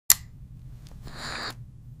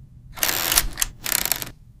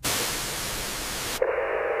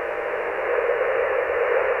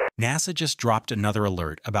NASA just dropped another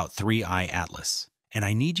alert about 3I Atlas, and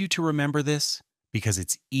I need you to remember this because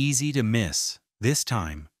it's easy to miss. This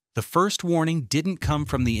time, the first warning didn't come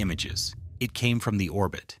from the images, it came from the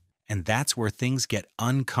orbit. And that's where things get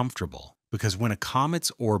uncomfortable, because when a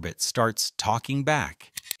comet's orbit starts talking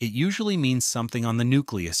back, it usually means something on the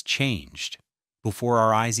nucleus changed before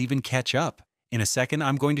our eyes even catch up. In a second,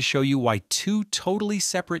 I'm going to show you why two totally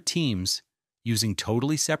separate teams, using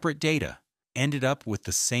totally separate data, ended up with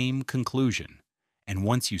the same conclusion. And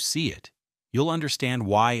once you see it, you'll understand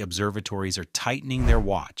why observatories are tightening their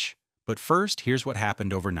watch. But first, here's what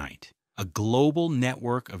happened overnight. A global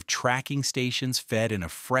network of tracking stations fed in a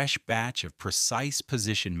fresh batch of precise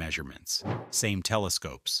position measurements. Same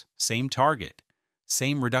telescopes, same target,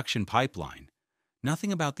 same reduction pipeline.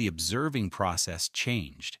 Nothing about the observing process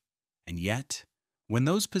changed. And yet, when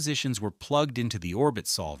those positions were plugged into the orbit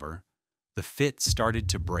solver, the fit started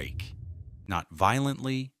to break. Not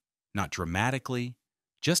violently, not dramatically,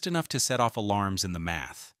 just enough to set off alarms in the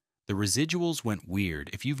math. The residuals went weird.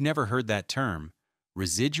 If you've never heard that term,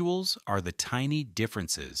 residuals are the tiny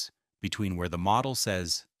differences between where the model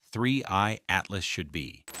says 3I Atlas should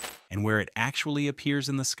be and where it actually appears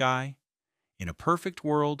in the sky. In a perfect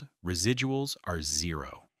world, residuals are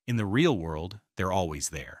zero. In the real world, they're always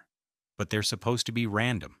there. But they're supposed to be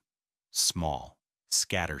random, small,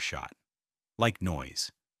 scattershot, like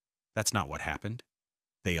noise. That's not what happened.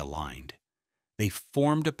 They aligned. They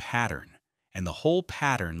formed a pattern, and the whole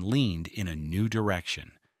pattern leaned in a new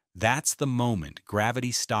direction. That's the moment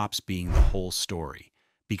gravity stops being the whole story.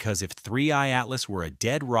 Because if 3I Atlas were a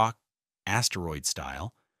dead rock, asteroid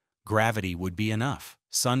style, gravity would be enough.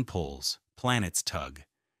 Sun pulls, planets tug.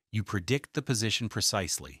 You predict the position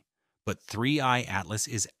precisely. But 3I Atlas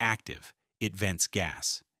is active. It vents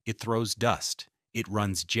gas. It throws dust. It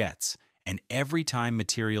runs jets. And every time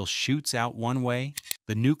material shoots out one way,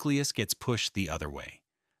 the nucleus gets pushed the other way.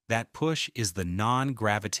 That push is the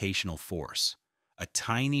non-gravitational force, a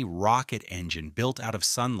tiny rocket engine built out of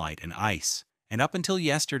sunlight and ice. And up until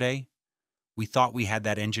yesterday, we thought we had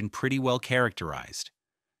that engine pretty well characterized.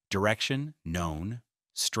 Direction, known.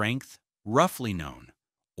 Strength, roughly known.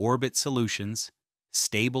 Orbit solutions,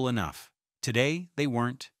 stable enough. Today, they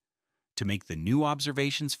weren't. To make the new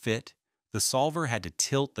observations fit, the solver had to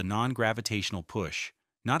tilt the non-gravitational push,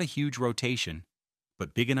 not a huge rotation,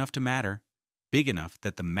 but big enough to matter, big enough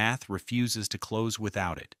that the math refuses to close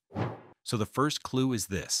without it. So the first clue is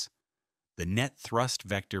this. The net thrust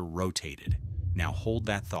vector rotated. Now hold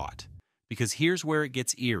that thought, because here's where it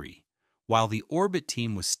gets eerie. While the orbit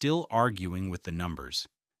team was still arguing with the numbers,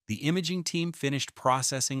 the imaging team finished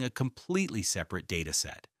processing a completely separate data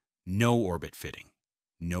set. No orbit fitting,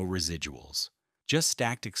 no residuals. Just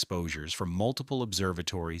stacked exposures from multiple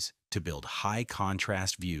observatories to build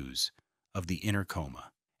high-contrast views of the inner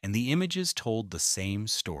coma. And the images told the same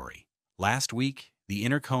story. Last week, the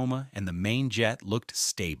inner coma and the main jet looked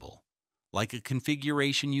stable, like a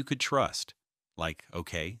configuration you could trust. Like,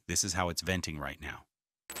 okay, this is how it's venting right now.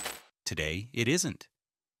 Today, it isn't.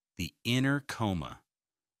 The inner coma,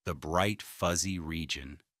 the bright fuzzy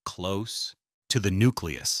region close to the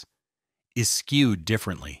nucleus, is skewed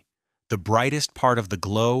differently. The brightest part of the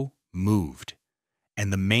glow moved,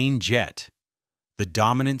 and the main jet, the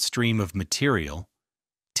dominant stream of material,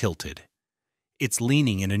 tilted. It's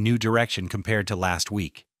leaning in a new direction compared to last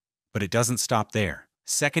week, but it doesn't stop there.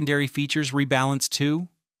 Secondary features rebalance too,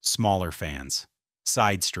 smaller fans,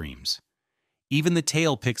 side streams. Even the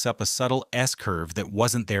tail picks up a subtle S-curve that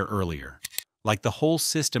wasn't there earlier, like the whole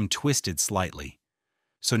system twisted slightly.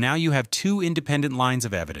 So now you have two independent lines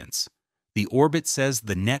of evidence. The orbit says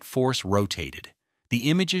the net force rotated. The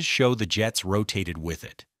images show the jets rotated with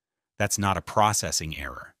it. That's not a processing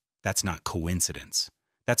error. That's not coincidence.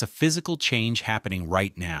 That's a physical change happening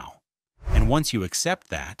right now. And once you accept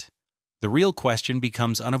that, the real question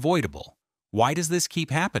becomes unavoidable. Why does this keep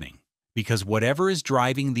happening? Because whatever is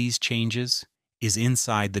driving these changes is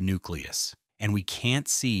inside the nucleus, and we can't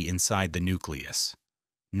see inside the nucleus.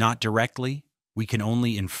 Not directly. We can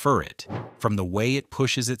only infer it from the way it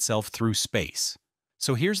pushes itself through space.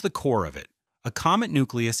 So here's the core of it. A comet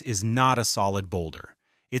nucleus is not a solid boulder.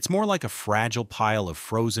 It's more like a fragile pile of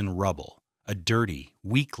frozen rubble, a dirty,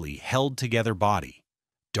 weakly held together body.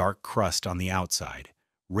 Dark crust on the outside,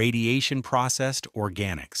 radiation-processed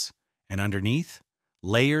organics, and underneath,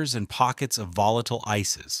 layers and pockets of volatile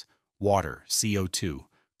ices, water, CO2,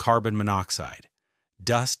 carbon monoxide,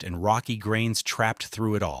 dust and rocky grains trapped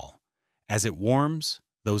through it all. As it warms,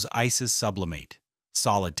 those ices sublimate,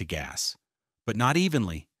 solid to gas. But not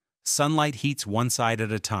evenly. Sunlight heats one side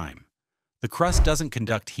at a time. The crust doesn't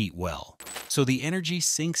conduct heat well, so the energy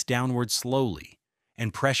sinks downward slowly,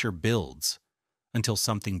 and pressure builds until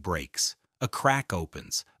something breaks. A crack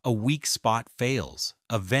opens, a weak spot fails,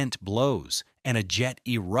 a vent blows, and a jet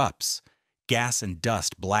erupts, gas and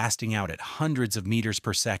dust blasting out at hundreds of meters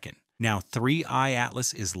per second. Now, 3I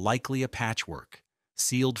Atlas is likely a patchwork.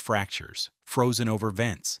 Sealed fractures, frozen over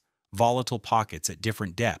vents, volatile pockets at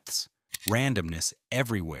different depths, randomness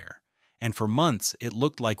everywhere. And for months, it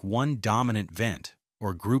looked like one dominant vent,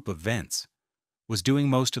 or group of vents, was doing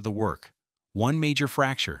most of the work. One major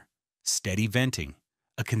fracture, steady venting,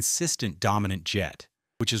 a consistent dominant jet,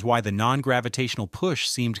 which is why the non-gravitational push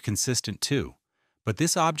seemed consistent too. But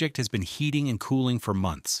this object has been heating and cooling for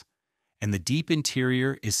months, and the deep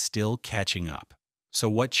interior is still catching up. So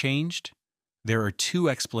what changed? There are two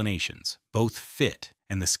explanations, both fit,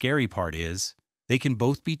 and the scary part is, they can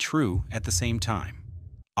both be true at the same time.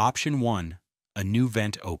 Option 1, a new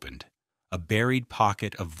vent opened. A buried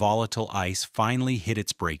pocket of volatile ice finally hit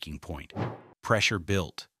its breaking point. Pressure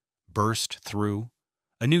built, burst through.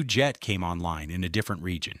 A new jet came online in a different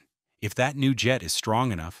region. If that new jet is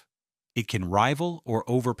strong enough, it can rival or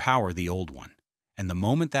overpower the old one. And the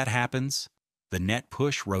moment that happens, the net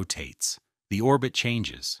push rotates, the orbit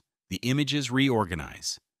changes, the images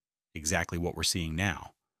reorganize. Exactly what we're seeing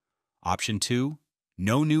now. Option 2,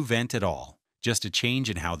 no new vent at all, just a change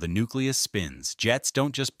in how the nucleus spins. Jets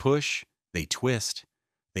don't just push, they twist.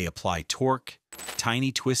 They apply torque,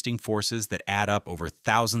 tiny twisting forces that add up over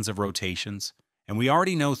thousands of rotations. And we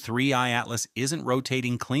already know 3I Atlas isn't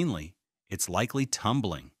rotating cleanly. It's likely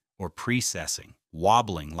tumbling or precessing,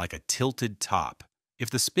 wobbling like a tilted top. If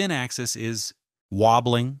the spin axis is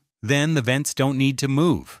wobbling, then the vents don't need to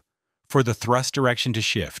move for the thrust direction to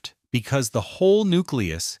shift, because the whole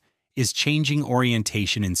nucleus is changing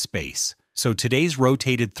orientation in space. So today's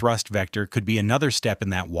rotated thrust vector could be another step in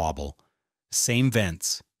that wobble. Same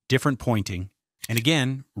vents, different pointing. And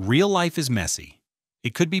again, real life is messy.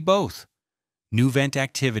 It could be both. New vent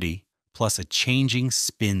activity plus a changing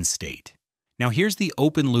spin state. Now here's the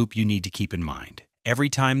open loop you need to keep in mind. Every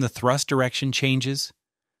time the thrust direction changes,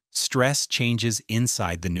 stress changes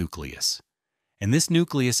inside the nucleus. And this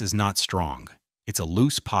nucleus is not strong. It's a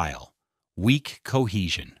loose pile, weak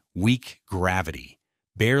cohesion, weak gravity,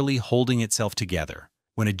 barely holding itself together.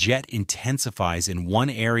 When a jet intensifies in one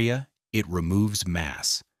area, it removes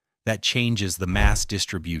mass. That changes the mass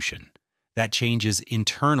distribution. That changes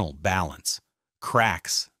internal balance.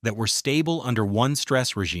 Cracks that were stable under one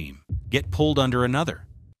stress regime get pulled under another.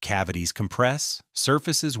 Cavities compress,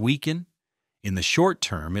 surfaces weaken. In the short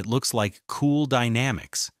term, it looks like cool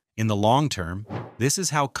dynamics. In the long term, this is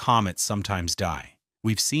how comets sometimes die.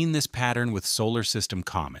 We've seen this pattern with solar system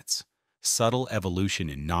comets. Subtle evolution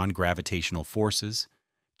in non-gravitational forces,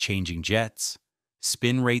 changing jets,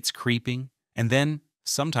 spin rates creeping, and then,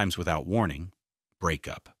 sometimes without warning,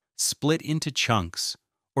 breakup. Split into chunks,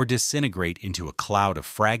 or disintegrate into a cloud of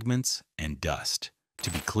fragments and dust.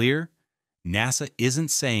 To be clear, NASA isn't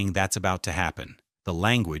saying that's about to happen. The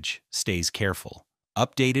language stays careful.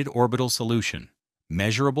 Updated orbital solution.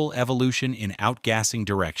 Measurable evolution in outgassing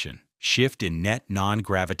direction. Shift in net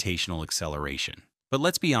non-gravitational acceleration. But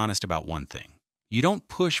let's be honest about one thing. You don't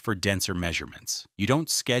push for denser measurements. You don't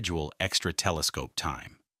schedule extra telescope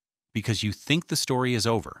time because you think the story is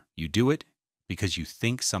over. You do it because you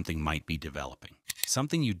think something might be developing.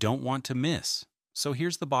 Something you don't want to miss. So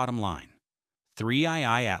here's the bottom line.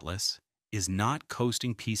 3II Atlas is not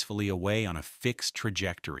coasting peacefully away on a fixed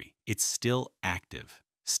trajectory. It's still active,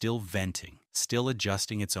 still venting, still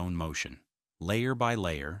adjusting its own motion. Layer by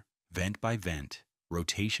layer, vent by vent,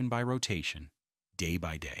 rotation by rotation, day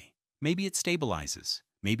by day. Maybe it stabilizes.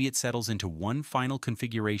 Maybe it settles into one final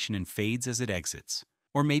configuration and fades as it exits.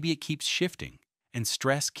 Or maybe it keeps shifting and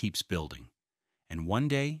stress keeps building. And one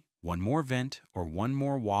day, one more vent or one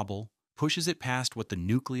more wobble pushes it past what the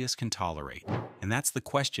nucleus can tolerate. And that's the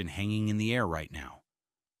question hanging in the air right now.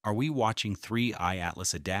 Are we watching 3I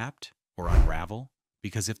Atlas adapt or unravel?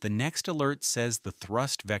 Because if the next alert says the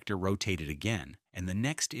thrust vector rotated again, and the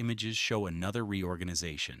next images show another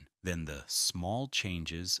reorganization, then the small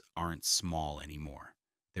changes aren't small anymore.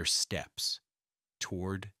 They're steps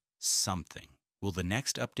toward something. Will the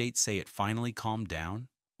next update say it finally calmed down?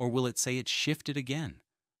 Or will it say it shifted again,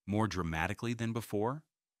 more dramatically than before?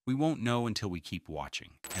 We won't know until we keep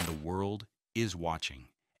watching, and the world is watching.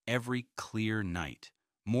 Every clear night,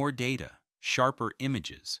 more data, sharper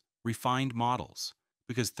images, refined models.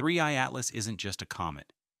 Because 3I Atlas isn't just a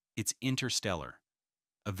comet, it's interstellar,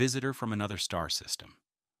 a visitor from another star system,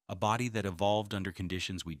 a body that evolved under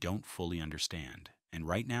conditions we don't fully understand. And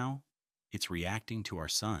right now, it's reacting to our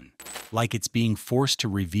sun, like it's being forced to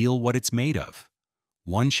reveal what it's made of.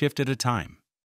 One shift at a time,